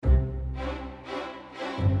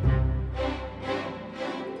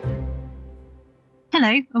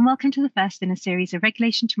Hello, and welcome to the first in a series of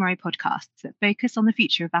Regulation Tomorrow podcasts that focus on the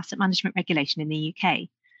future of asset management regulation in the UK.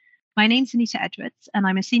 My name's Anita Edwards, and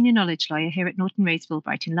I'm a senior knowledge lawyer here at Norton Rose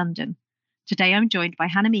Fulbright in London. Today, I'm joined by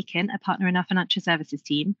Hannah Meakin, a partner in our financial services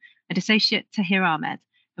team, and associate Taher Ahmed,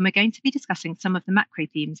 and we're going to be discussing some of the macro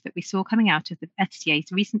themes that we saw coming out of the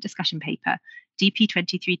FCA's recent discussion paper,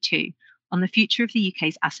 DP23 on the future of the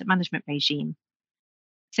UK's asset management regime.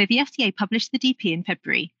 So the FCA published the DP in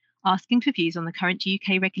February, asking for views on the current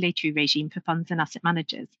UK regulatory regime for funds and asset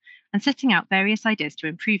managers, and setting out various ideas to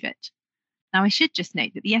improve it. Now, I should just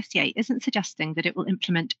note that the FCA isn't suggesting that it will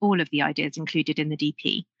implement all of the ideas included in the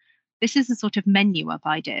DP. This is a sort of menu of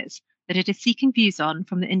ideas that it is seeking views on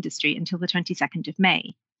from the industry until the 22nd of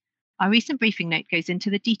May. Our recent briefing note goes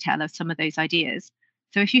into the detail of some of those ideas,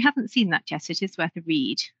 so if you haven't seen that yet, it is worth a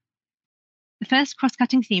read. The first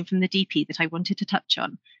cross-cutting theme from the DP that I wanted to touch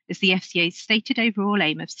on is the FCA's stated overall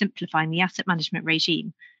aim of simplifying the asset management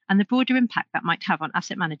regime and the broader impact that might have on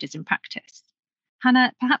asset managers in practice.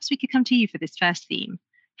 Hannah, perhaps we could come to you for this first theme.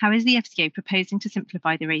 How is the FCA proposing to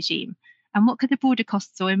simplify the regime, and what could the broader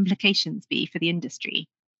costs or implications be for the industry?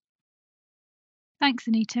 Thanks,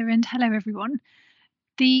 Anita, and hello, everyone.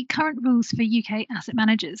 The current rules for UK asset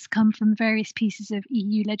managers come from various pieces of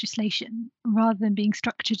EU legislation, rather than being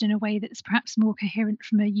structured in a way that's perhaps more coherent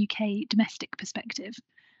from a UK domestic perspective.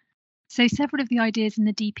 So several of the ideas in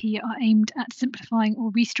the DP are aimed at simplifying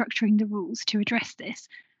or restructuring the rules to address this,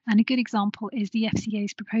 and a good example is the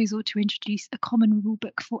FCA's proposal to introduce a common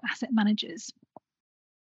rulebook for asset managers.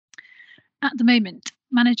 At the moment,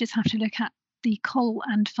 managers have to look at the COL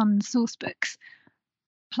and fund sourcebooks,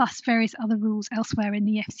 plus various other rules elsewhere in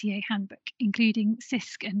the FCA handbook, including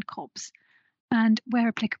CISC and COBS, and where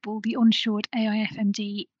applicable, the onshored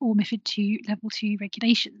AIFMD or MiFID II Level 2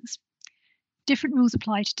 regulations. Different rules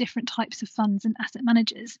apply to different types of funds and asset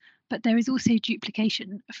managers, but there is also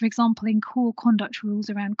duplication, for example, in core conduct rules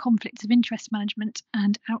around conflicts of interest management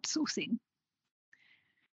and outsourcing.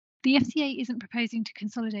 The FCA isn't proposing to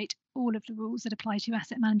consolidate all of the rules that apply to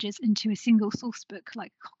asset managers into a single sourcebook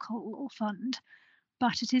like COL or fund,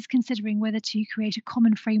 but it is considering whether to create a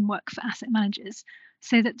common framework for asset managers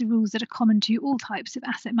so that the rules that are common to all types of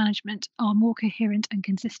asset management are more coherent and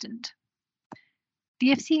consistent. The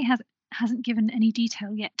FCA hasn't given any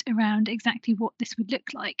detail yet around exactly what this would look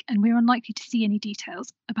like, and we're unlikely to see any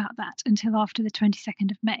details about that until after the 22nd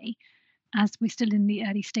of May, as we're still in the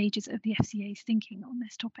early stages of the FCA's thinking on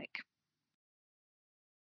this topic.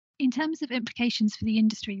 In terms of implications for the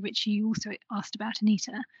industry, which you also asked about,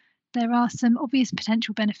 Anita, there are some obvious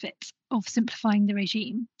potential benefits of simplifying the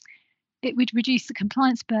regime. It would reduce the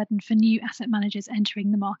compliance burden for new asset managers entering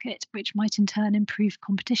the market, which might in turn improve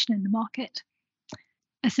competition in the market.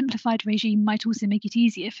 A simplified regime might also make it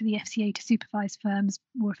easier for the FCA to supervise firms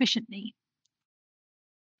more efficiently.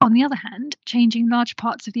 On the other hand, changing large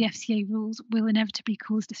parts of the FCA rules will inevitably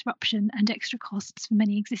cause disruption and extra costs for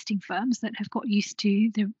many existing firms that have got used to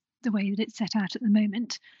the way that it's set out at the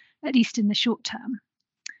moment, at least in the short term.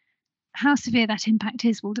 How severe that impact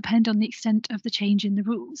is will depend on the extent of the change in the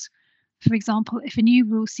rules. For example, if a new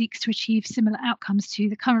rule seeks to achieve similar outcomes to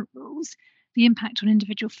the current rules, the impact on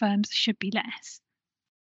individual firms should be less.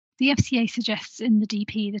 The FCA suggests in the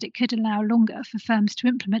DP that it could allow longer for firms to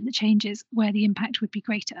implement the changes where the impact would be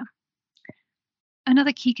greater.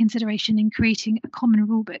 Another key consideration in creating a common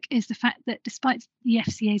rulebook is the fact that despite the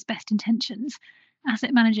FCA's best intentions,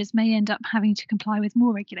 asset managers may end up having to comply with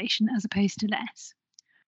more regulation as opposed to less.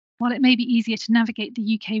 While it may be easier to navigate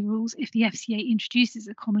the UK rules if the FCA introduces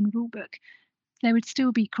a common rulebook, there would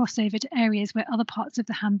still be crossover to areas where other parts of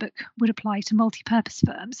the handbook would apply to multi-purpose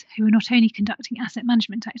firms who are not only conducting asset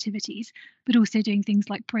management activities, but also doing things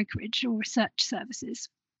like brokerage or research services.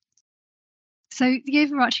 So the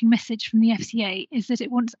overarching message from the FCA is that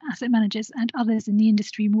it wants asset managers and others in the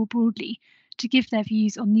industry more broadly to give their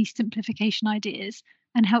views on these simplification ideas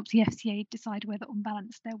and help the FCA decide whether on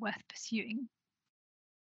balance they're worth pursuing.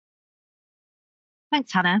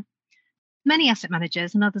 Thanks, Hannah. Many asset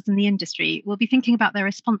managers and others in the industry will be thinking about their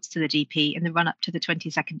response to the DP in the run-up to the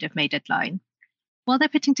 22nd of May deadline. While they're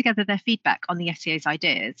putting together their feedback on the FCA's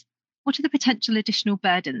ideas, what are the potential additional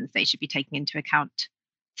burdens they should be taking into account?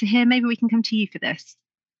 So here, maybe we can come to you for this.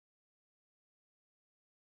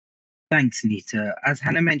 Thanks, Anita. As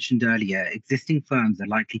Hannah mentioned earlier, existing firms are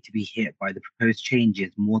likely to be hit by the proposed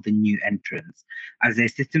changes more than new entrants, as their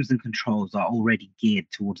systems and controls are already geared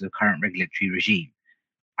towards the current regulatory regime.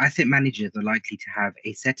 Asset managers are likely to have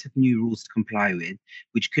a set of new rules to comply with,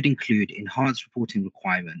 which could include enhanced reporting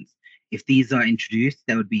requirements. If these are introduced,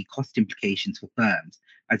 there would be cost implications for firms,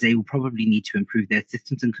 as they will probably need to improve their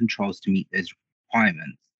systems and controls to meet those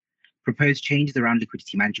requirements. Proposed changes around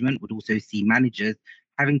liquidity management would also see managers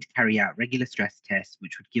having to carry out regular stress tests,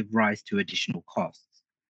 which would give rise to additional costs.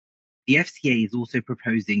 The FCA is also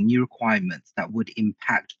proposing new requirements that would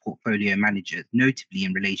impact portfolio managers, notably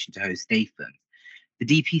in relation to host AIFMs. The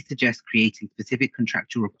DP suggests creating specific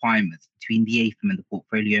contractual requirements between the AIFM and the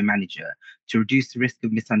portfolio manager to reduce the risk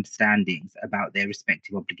of misunderstandings about their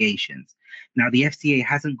respective obligations. Now, the FCA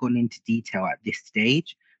hasn't gone into detail at this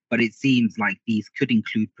stage, but it seems like these could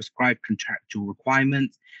include prescribed contractual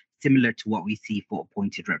requirements, similar to what we see for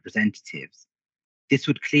appointed representatives. This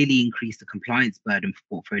would clearly increase the compliance burden for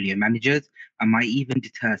portfolio managers and might even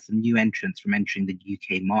deter some new entrants from entering the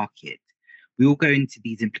UK market. We will go into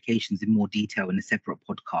these implications in more detail in a separate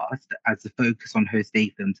podcast, as the focus on host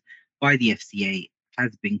AIFMs by the FCA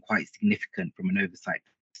has been quite significant from an oversight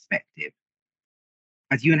perspective.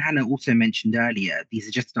 As you and Hannah also mentioned earlier, these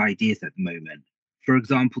are just ideas at the moment. For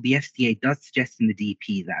example, the FCA does suggest in the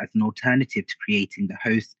DP that as an alternative to creating the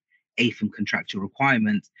host AIFM contractual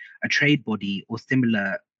requirements, a trade body or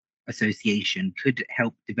similar association could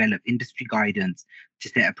help develop industry guidance to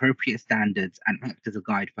set appropriate standards and act as a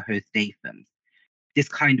guide for host AIFMs. This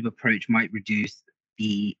kind of approach might reduce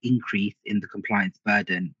the increase in the compliance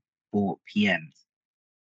burden for PMs.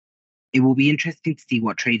 It will be interesting to see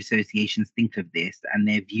what trade associations think of this and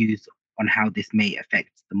their views on how this may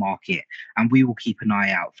affect the market, and we will keep an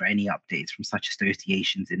eye out for any updates from such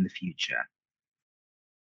associations in the future.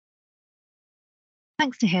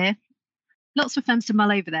 Thanks, Taher. Lots for firms to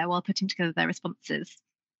mull over there while putting together their responses.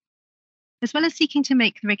 As well as seeking to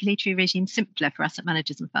make the regulatory regime simpler for asset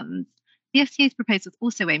managers and funds, the FCA's proposals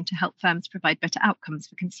also aim to help firms provide better outcomes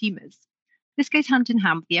for consumers. This goes hand in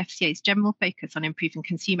hand with the FCA's general focus on improving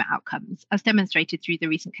consumer outcomes, as demonstrated through the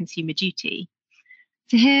recent Consumer Duty.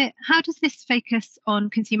 Taher, how does this focus on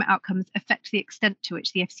consumer outcomes affect the extent to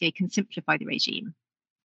which the FCA can simplify the regime?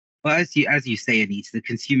 Well, as you say, Anita, the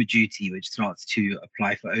Consumer Duty, which starts to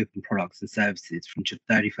apply for open products and services from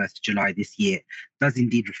 31st of July this year, does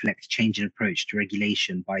indeed reflect a change in approach to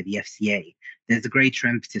regulation by the FCA. There's a greater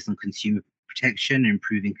emphasis on consumer protection and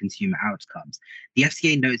improving consumer outcomes. The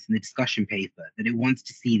FCA notes in the discussion paper that it wants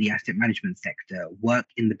to see the asset management sector work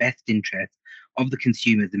in the best interest of the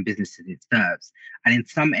consumers and businesses it serves. And in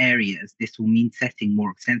some areas, this will mean setting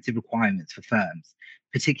more extensive requirements for firms,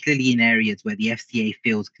 particularly in areas where the FCA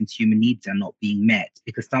feels consumer needs are not being met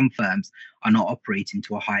because some firms are not operating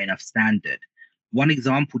to a high enough standard. One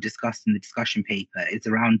example discussed in the discussion paper is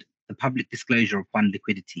around the public disclosure of fund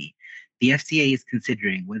liquidity. The FCA is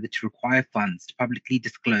considering whether to require funds to publicly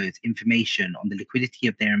disclose information on the liquidity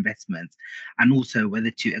of their investments, and also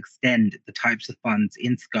whether to extend the types of funds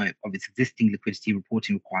in scope of its existing liquidity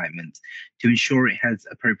reporting requirements to ensure it has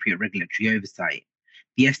appropriate regulatory oversight.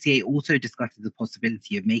 The FCA also discusses the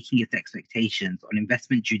possibility of making its expectations on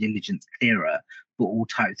investment due diligence clearer for all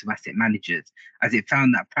types of asset managers, as it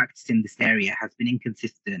found that practice in this area has been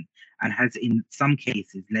inconsistent and has in some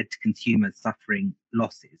cases led to consumers suffering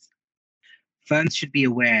losses. Firms should be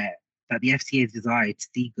aware that the FCA's desire to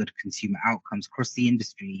see good consumer outcomes across the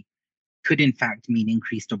industry could in fact mean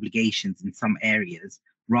increased obligations in some areas,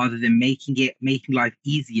 rather than making life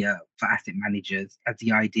easier for asset managers, as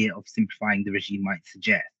the idea of simplifying the regime might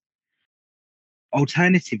suggest.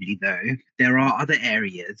 Alternatively, though, there are other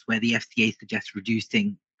areas where the FCA suggests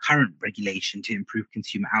reducing current regulation to improve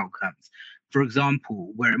consumer outcomes. For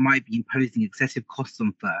example, where it might be imposing excessive costs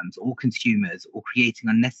on firms or consumers or creating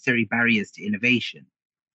unnecessary barriers to innovation.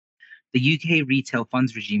 The UK retail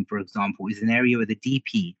funds regime, for example, is an area where the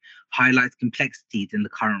DP highlights complexities in the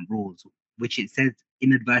current rules, which it says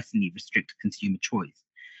inadvertently restrict consumer choice.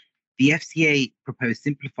 The FCA proposed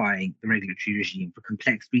simplifying the regulatory regime for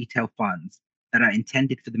complex retail funds that are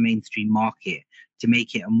intended for the mainstream market to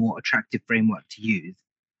make it a more attractive framework to use,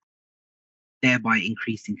 thereby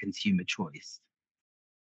increasing consumer choice.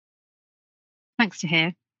 Thanks,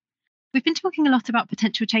 Taher. We've been talking a lot about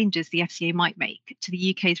potential changes the FCA might make to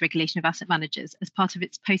the UK's regulation of asset managers as part of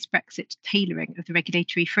its post-Brexit tailoring of the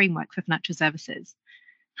regulatory framework for financial services.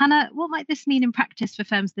 Hannah, what might this mean in practice for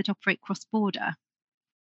firms that operate cross-border?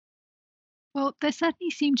 Well, there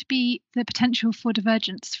certainly seemed to be the potential for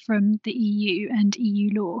divergence from the EU and EU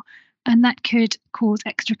law, and that could cause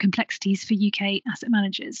extra complexities for UK asset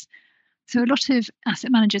managers. So a lot of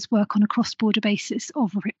asset managers work on a cross-border basis,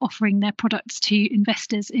 offering their products to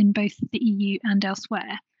investors in both the EU and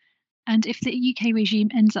elsewhere. And if the UK regime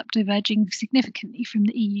ends up diverging significantly from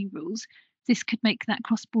the EU rules, this could make that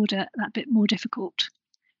cross-border that bit more difficult.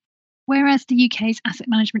 Whereas the UK's asset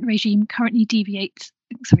management regime currently derives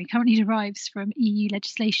from EU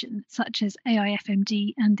legislation such as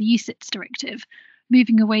AIFMD and the UCITS directive,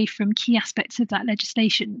 moving away from key aspects of that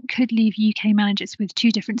legislation could leave UK managers with two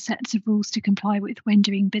different sets of rules to comply with when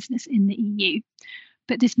doing business in the EU.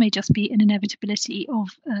 But this may just be an inevitability of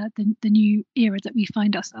the new era that we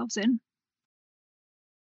find ourselves in.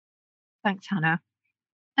 Thanks, Hannah.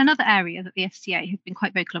 Another area that the FCA has been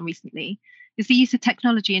quite vocal on recently is the use of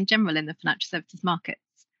technology in general in the financial services markets.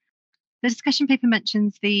 The discussion paper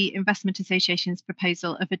mentions the Investment Association's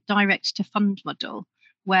proposal of a direct-to-fund model,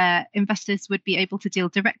 where investors would be able to deal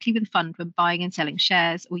directly with the fund when buying and selling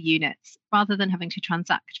shares or units, rather than having to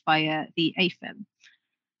transact via the AIFM.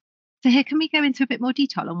 So here, can we go into a bit more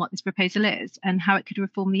detail on what this proposal is and how it could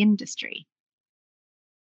reform the industry?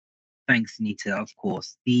 Thanks, Anita. Of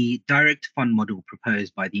course, the direct fund model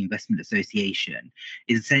proposed by the Investment Association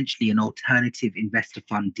is essentially an alternative investor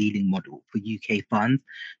fund dealing model for UK funds.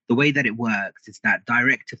 The way that it works is that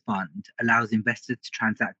direct to fund allows investors to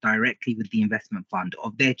transact directly with the investment fund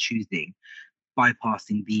of their choosing,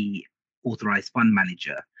 bypassing the authorized fund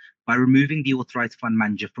manager. By removing the authorized fund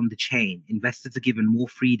manager from the chain, investors are given more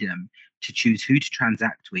freedom to choose who to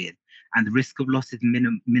transact with, and the risk of loss is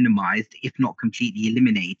minimized, if not completely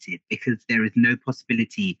eliminated, because there is no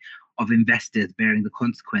possibility of investors bearing the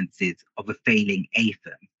consequences of a failing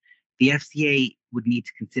AIFM. The FCA would need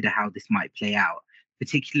to consider how this might play out,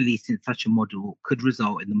 particularly since such a model could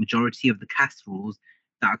result in the majority of the CAS rules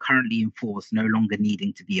that are currently in force no longer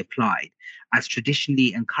needing to be applied, as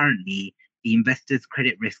traditionally and currently the investor's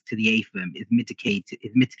credit risk to the AIFM is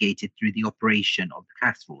mitigated through the operation of the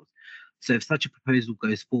CAS rules. So if such a proposal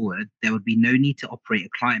goes forward, there would be no need to operate a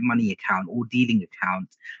client money account or dealing account,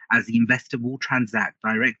 as the investor will transact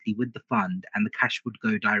directly with the fund and the cash would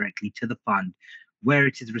go directly to the fund, where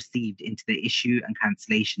it is received into the issue and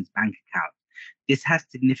cancellations bank account. This has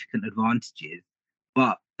significant advantages,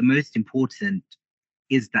 but the most important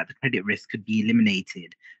is that the credit risk could be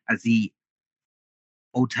eliminated, as the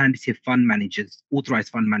authorized fund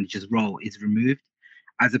manager's role is removed,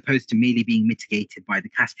 as opposed to merely being mitigated by the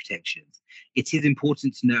CAS protections. It is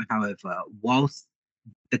important to note, however, whilst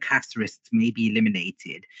the CAS risks may be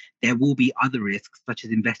eliminated, there will be other risks, such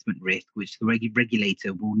as investment risk, which the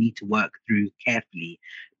regulator will need to work through carefully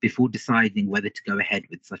before deciding whether to go ahead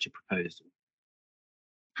with such a proposal.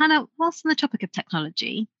 Hannah, whilst on the topic of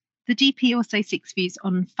technology, the DP also seeks views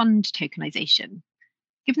on fund tokenisation.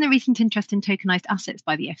 Given the recent interest in tokenised assets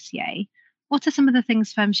by the FCA, what are some of the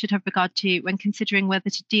things firms should have regard to when considering whether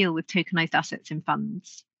to deal with tokenised assets in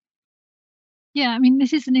funds? Yeah, I mean,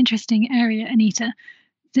 this is an interesting area, Anita.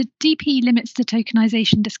 The DP limits the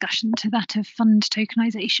tokenisation discussion to that of fund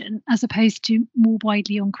tokenisation, as opposed to more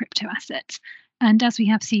widely on crypto assets. And as we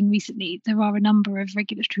have seen recently, there are a number of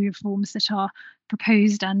regulatory reforms that are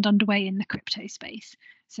proposed and underway in the crypto space.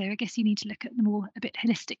 So I guess you need to look at them all a bit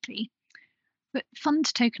holistically. But fund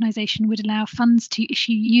tokenisation would allow funds to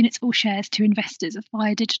issue units or shares to investors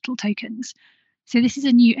via digital tokens. So this is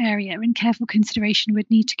a new area, and careful consideration would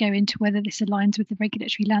need to go into whether this aligns with the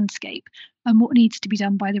regulatory landscape and what needs to be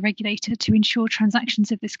done by the regulator to ensure transactions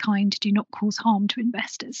of this kind do not cause harm to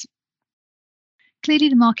investors. Clearly,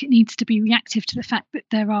 the market needs to be reactive to the fact that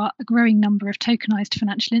there are a growing number of tokenised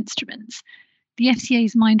financial instruments. The FCA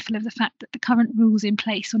is mindful of the fact that the current rules in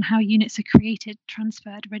place on how units are created,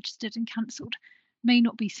 transferred, registered and cancelled may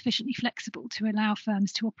not be sufficiently flexible to allow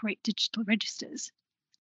firms to operate digital registers.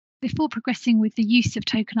 Before progressing with the use of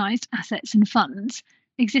tokenised assets and funds,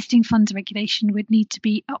 existing funds regulation would need to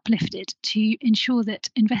be uplifted to ensure that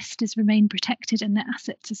investors remain protected and their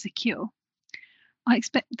assets are secure. I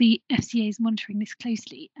expect the FCA is monitoring this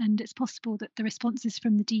closely, and it's possible that the responses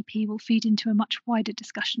from the DP will feed into a much wider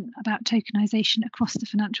discussion about tokenisation across the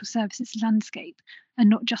financial services landscape and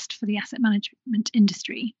not just for the asset management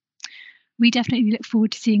industry. We definitely look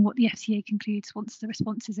forward to seeing what the FCA concludes once the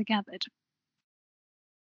responses are gathered.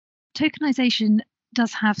 Tokenisation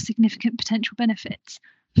does have significant potential benefits.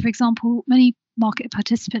 For example, many market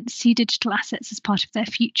participants see digital assets as part of their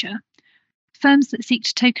future. Firms that seek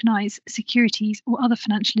to tokenise securities or other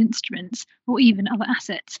financial instruments, or even other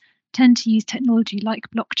assets, tend to use technology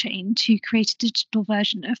like blockchain to create a digital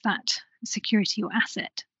version of that security or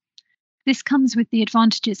asset. This comes with the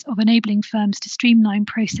advantages of enabling firms to streamline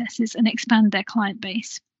processes and expand their client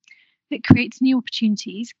base. It creates new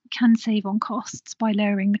opportunities, can save on costs by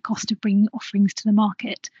lowering the cost of bringing offerings to the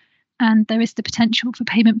market, and there is the potential for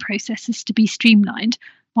payment processes to be streamlined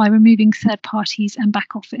by removing third parties and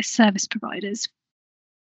back office service providers.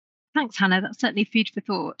 Thanks, Hannah. That's certainly food for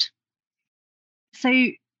thought. So,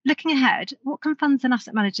 looking ahead, what can funds and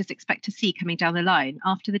asset managers expect to see coming down the line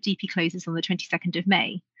after the DP closes on the 22nd of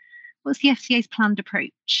May? What's the FCA's planned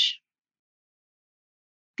approach?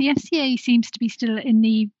 The FCA seems to be still in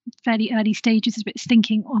the fairly early stages of its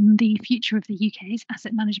thinking on the future of the UK's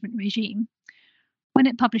asset management regime. When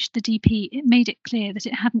it published the DP, it made it clear that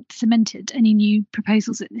it hadn't cemented any new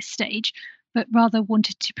proposals at this stage, but rather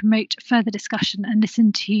wanted to promote further discussion and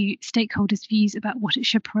listen to stakeholders' views about what it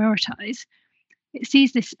should prioritise. It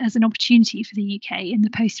sees this as an opportunity for the UK in the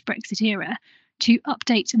post-Brexit era to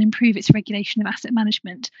update and improve its regulation of asset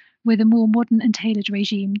management with a more modern and tailored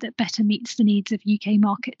regime that better meets the needs of UK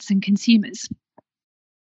markets and consumers.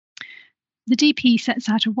 The DP sets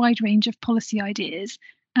out a wide range of policy ideas,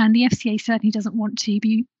 and the FCA certainly doesn't want to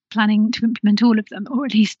be planning to implement all of them, or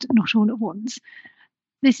at least not all at once.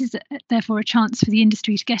 This is therefore a chance for the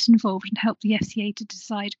industry to get involved and help the FCA to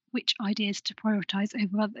decide which ideas to prioritise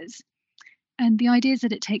over others. And the ideas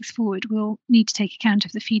that it takes forward will need to take account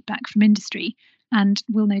of the feedback from industry and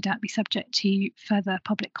will no doubt be subject to further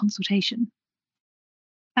public consultation.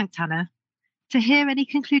 Thanks, Hannah. Taher, any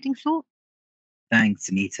concluding thoughts? Thanks,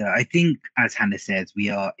 Anita. I think, as Hannah says, we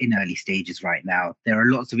are in early stages right now. There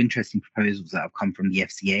are lots of interesting proposals that have come from the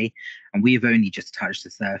FCA, and we have only just touched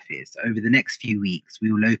the surface. Over the next few weeks,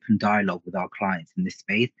 we will open dialogue with our clients in this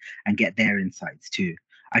space and get their insights too.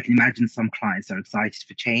 I can imagine some clients are excited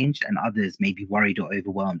for change and others may be worried or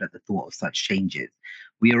overwhelmed at the thought of such changes.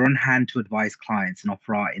 We are on hand to advise clients and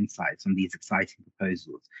offer our insights on these exciting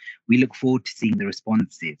proposals. We look forward to seeing the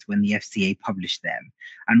responses when the FCA publish them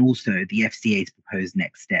and also the FCA's proposed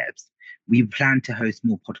next steps. We plan to host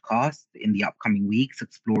more podcasts in the upcoming weeks,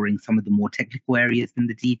 exploring some of the more technical areas in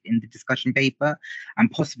the discussion paper,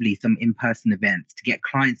 and possibly some in-person events to get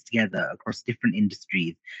clients together across different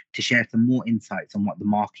industries to share some more insights on what the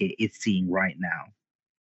market is seeing right now.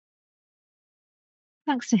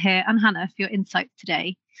 Thanks to Taher and Hannah for your insights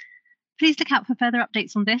today. Please look out for further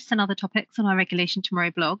updates on this and other topics on our Regulation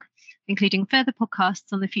Tomorrow blog, including further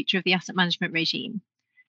podcasts on the future of the asset management regime.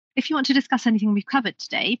 If you want to discuss anything we've covered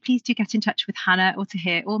today, please do get in touch with Hannah or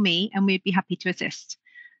Taher or me, and we'd be happy to assist.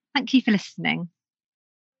 Thank you for listening.